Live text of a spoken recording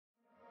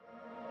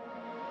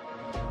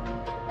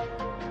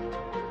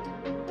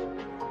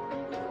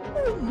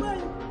Oh my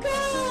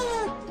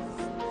God!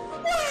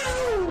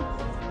 Wow!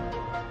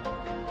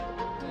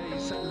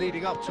 He's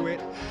leading up to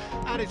it,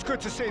 and it's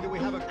good to see that we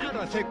have and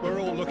I think we're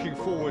all looking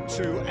forward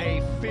to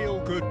a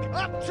feel-good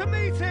up to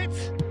meet it.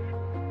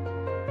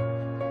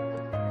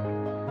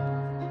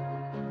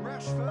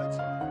 Rashford,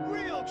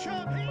 real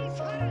chance, he's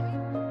had it.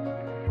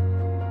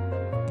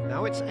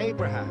 Now it's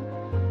Abraham.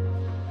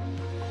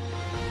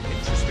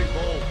 Interesting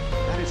ball.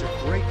 That is a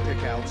great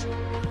pick out.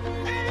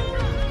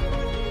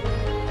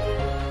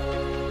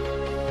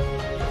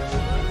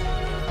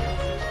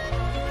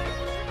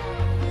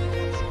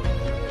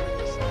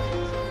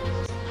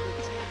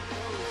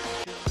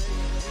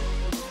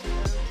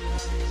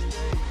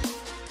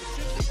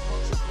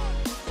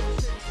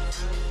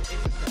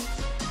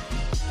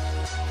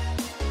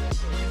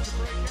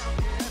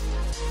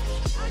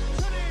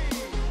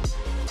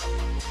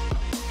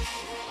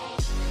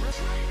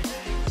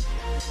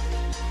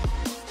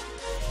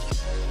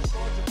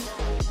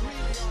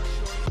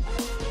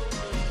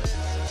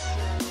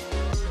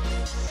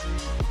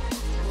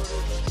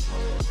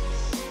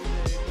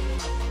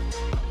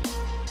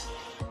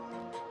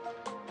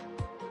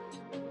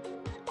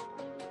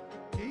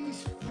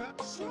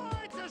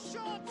 Slides a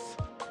shot!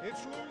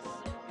 It's loose.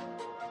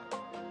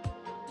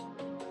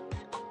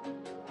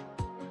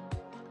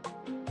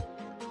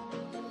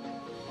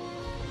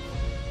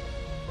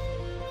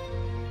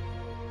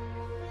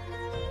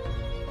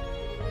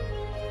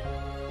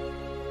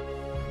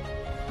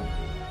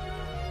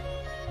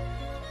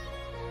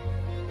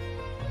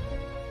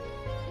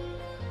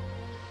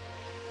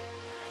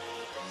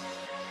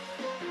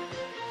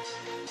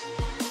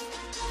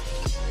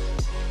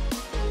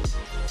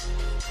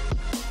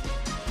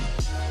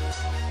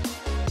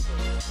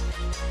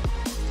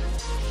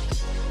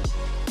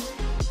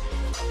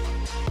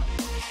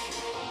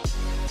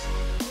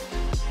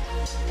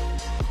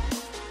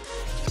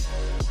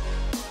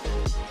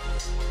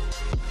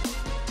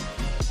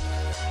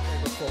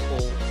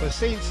 The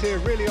scenes here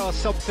really are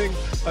something,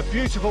 a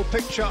beautiful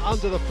picture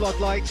under the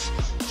floodlights.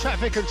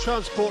 Traffic and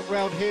transport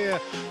round here,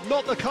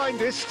 not the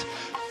kindest,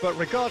 but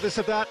regardless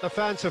of that, the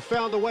fans have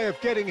found a way of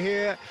getting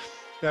here.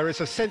 There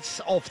is a sense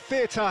of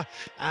theatre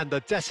and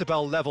the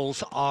decibel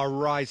levels are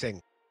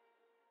rising.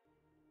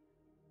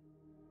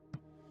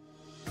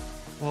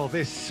 Well,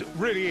 this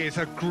really is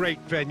a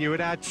great venue.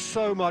 It adds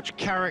so much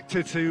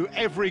character to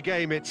every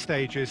game it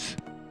stages.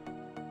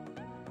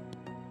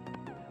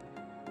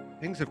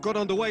 Things have got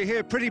underway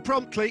here pretty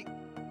promptly.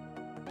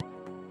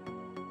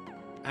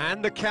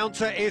 And the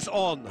counter is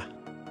on.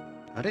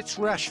 And it's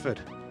Rashford.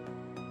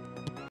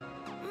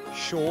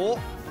 Shaw.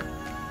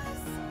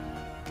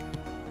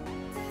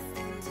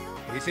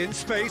 He's in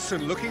space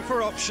and looking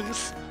for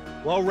options.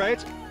 Well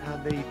read,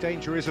 and the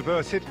danger is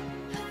averted.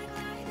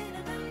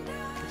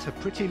 It's a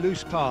pretty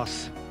loose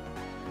pass.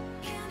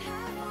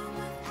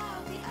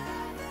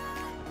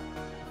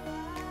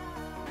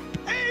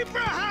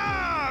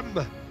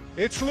 Abraham!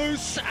 It's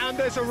loose and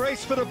there's a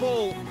race for the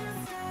ball.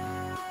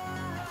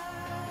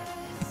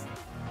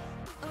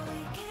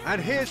 And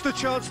here's the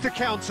chance to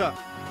counter.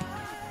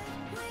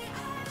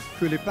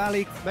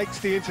 Koulibaly makes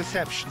the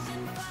interception.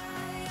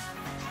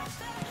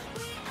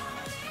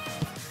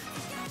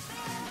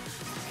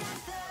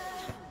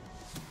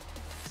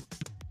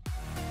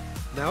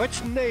 Now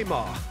it's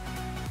Neymar.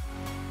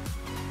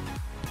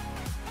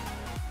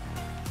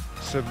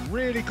 Some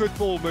really good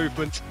ball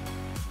movement.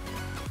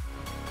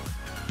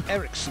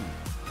 Eriksen.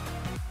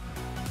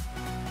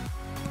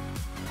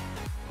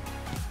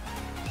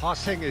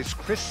 Passing is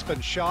crisp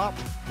and sharp.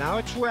 Now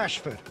it's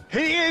Rashford.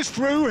 He is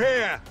through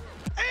here.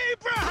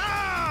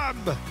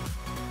 Abraham!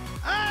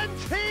 And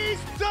he's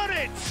done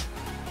it!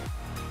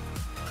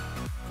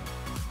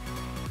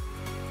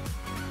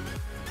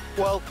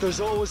 Well, there's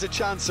always a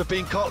chance of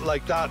being caught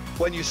like that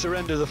when you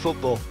surrender the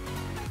football.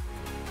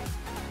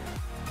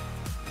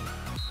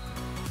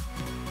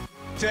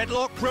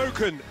 Deadlock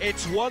broken.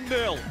 It's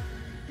 1-0.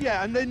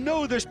 Yeah, and they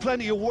know there's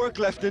plenty of work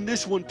left in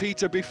this one,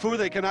 Peter, before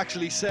they can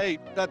actually say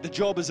that the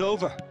job is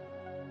over.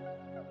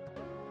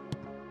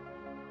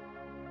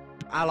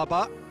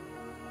 Alaba.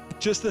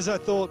 Just as I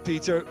thought,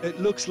 Peter, it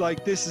looks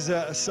like this is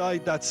a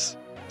side that's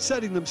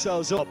setting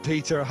themselves up,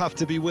 Peter, have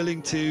to be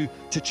willing to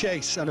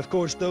chase. And of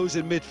course, those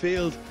in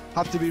midfield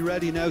have to be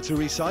ready now to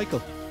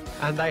recycle.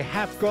 And they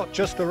have got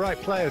just the right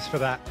players for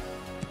that.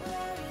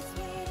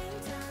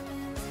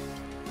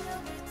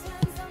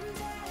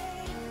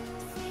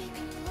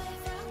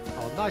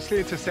 Oh, nicely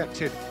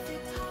intercepted.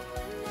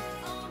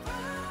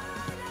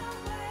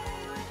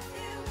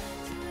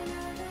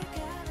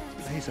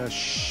 He's a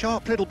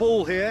sharp little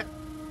ball here.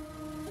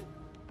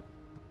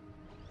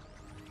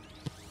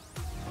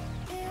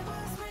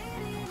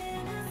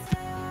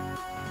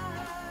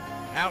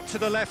 Out to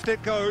the left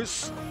it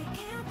goes.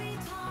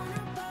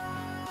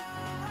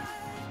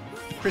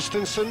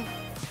 Christensen.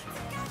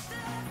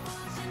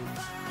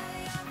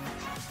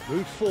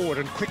 Move forward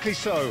and quickly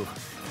so.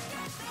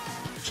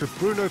 To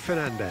Bruno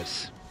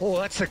Fernandes. Oh,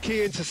 that's a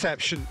key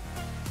interception.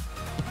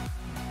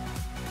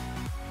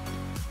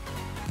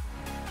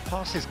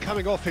 Passes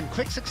coming off in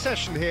quick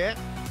succession here.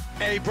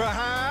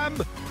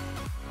 Abraham!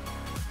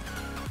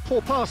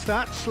 Poor pass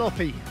that,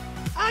 sloppy.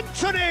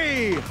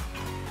 Anthony!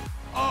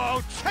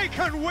 Oh,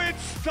 taken with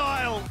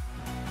style!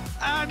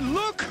 And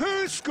look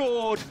who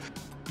scored!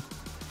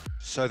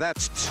 So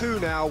that's 2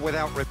 now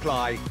without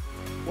reply.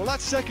 Well, that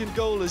second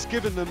goal has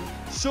given them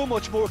so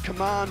much more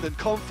command and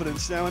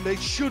confidence now, and they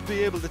should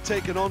be able to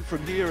take it on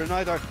from here and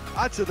either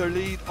add to their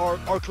lead or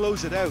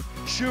close it out.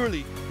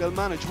 Surely they'll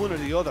manage one or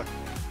the other.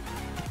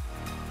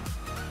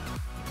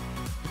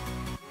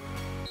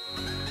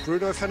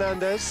 Bruno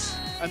Fernandes.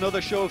 Another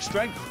show of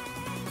strength.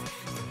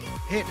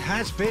 It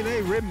has been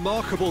a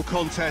remarkable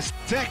contest,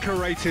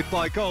 decorated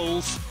by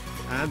goals,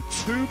 and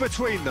 2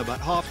 between them at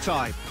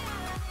half-time.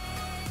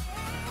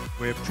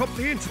 We're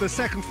promptly into the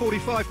second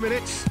 45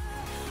 minutes.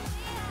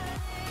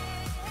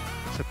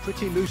 It's a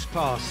pretty loose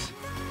pass.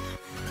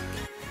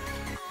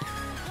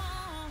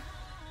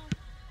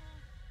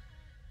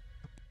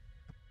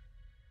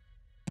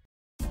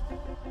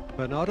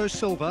 Bernardo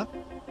Silva.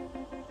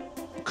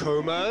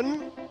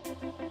 Koeman.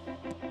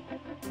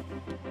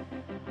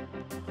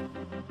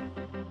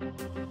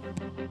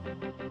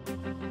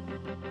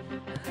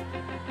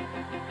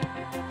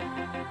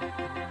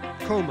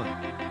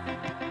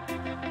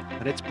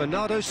 And it's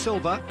Bernardo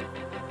Silva.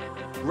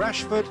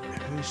 Rashford,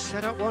 who's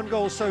set up 1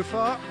 goal so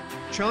far.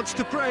 Chance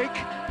to break.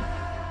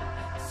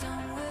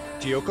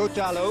 Diogo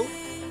Dalot.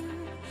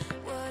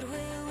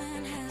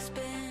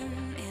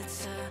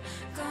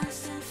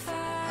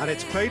 And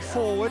it's played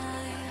forward.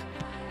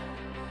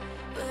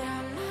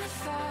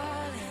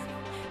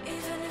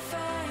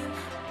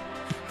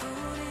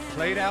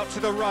 Played out to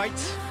the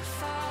right.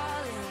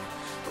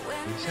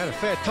 He's had a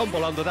fair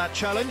tumble under that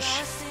challenge.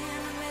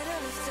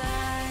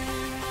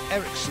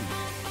 Ericsson.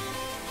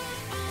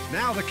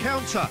 Now the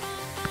counter.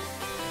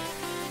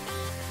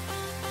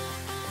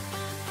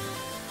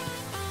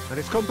 And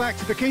it's gone back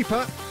to the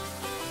keeper.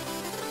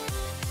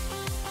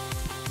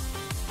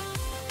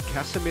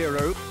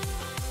 Casemiro.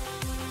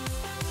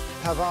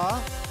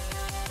 Pavard.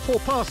 Poor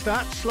pass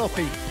that,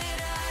 sloppy.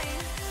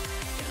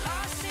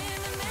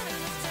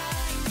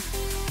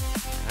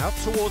 Out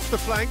towards the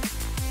flank.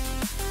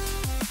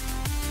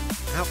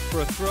 Out for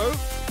a throw.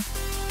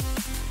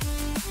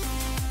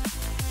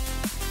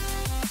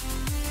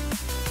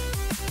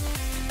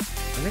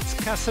 And it's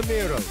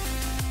Casemiro.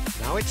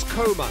 Now it's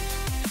Koeman.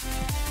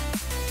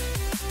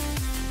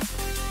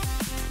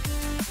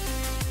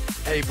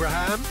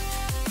 Abraham.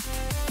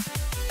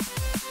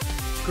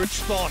 Good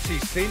spot,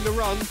 he's seen the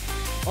run.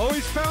 Oh,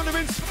 he's found him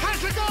in...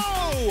 Has a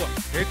go!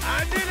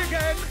 And in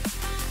again.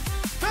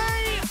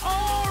 They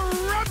are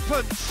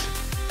rampant.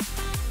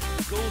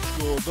 The goal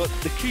scorer, but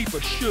the keeper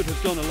should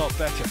have done a lot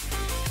better.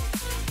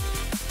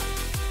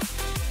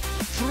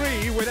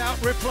 3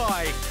 without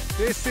reply.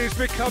 This is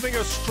becoming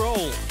a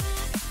stroll.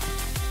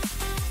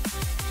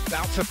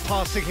 Bouts of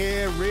passing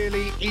here,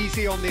 really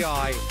easy on the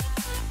eye.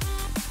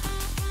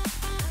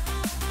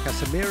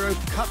 Casemiro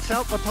cuts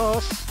out the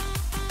pass.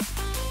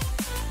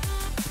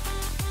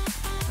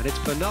 And it's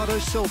Bernardo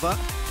Silva.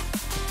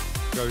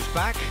 Goes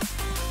back.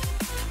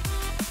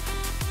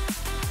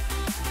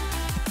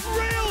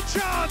 Real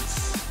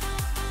chance!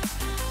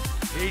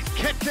 He's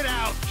kept it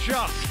out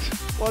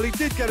just. Well, he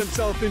did get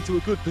himself into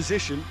a good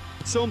position.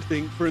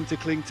 Something for him to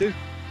cling to.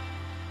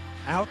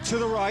 Out to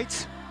the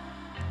right.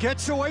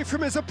 Gets away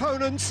from his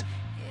opponent.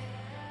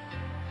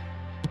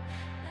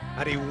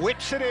 And he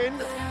whips it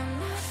in.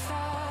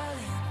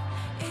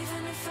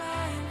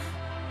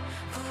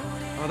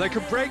 Oh, they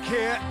can break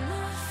here.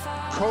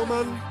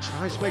 Koeman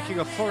tries making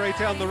a foray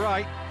down the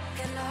right.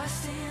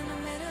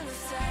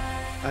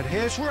 And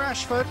here's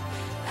Rashford.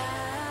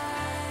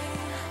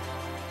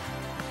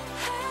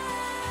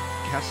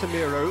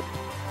 Casemiro.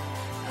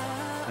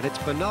 And it's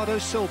Bernardo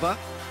Silva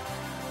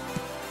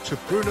to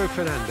Bruno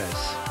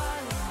Fernandes.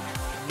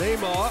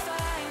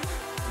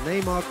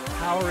 Neymar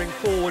powering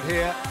forward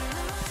here.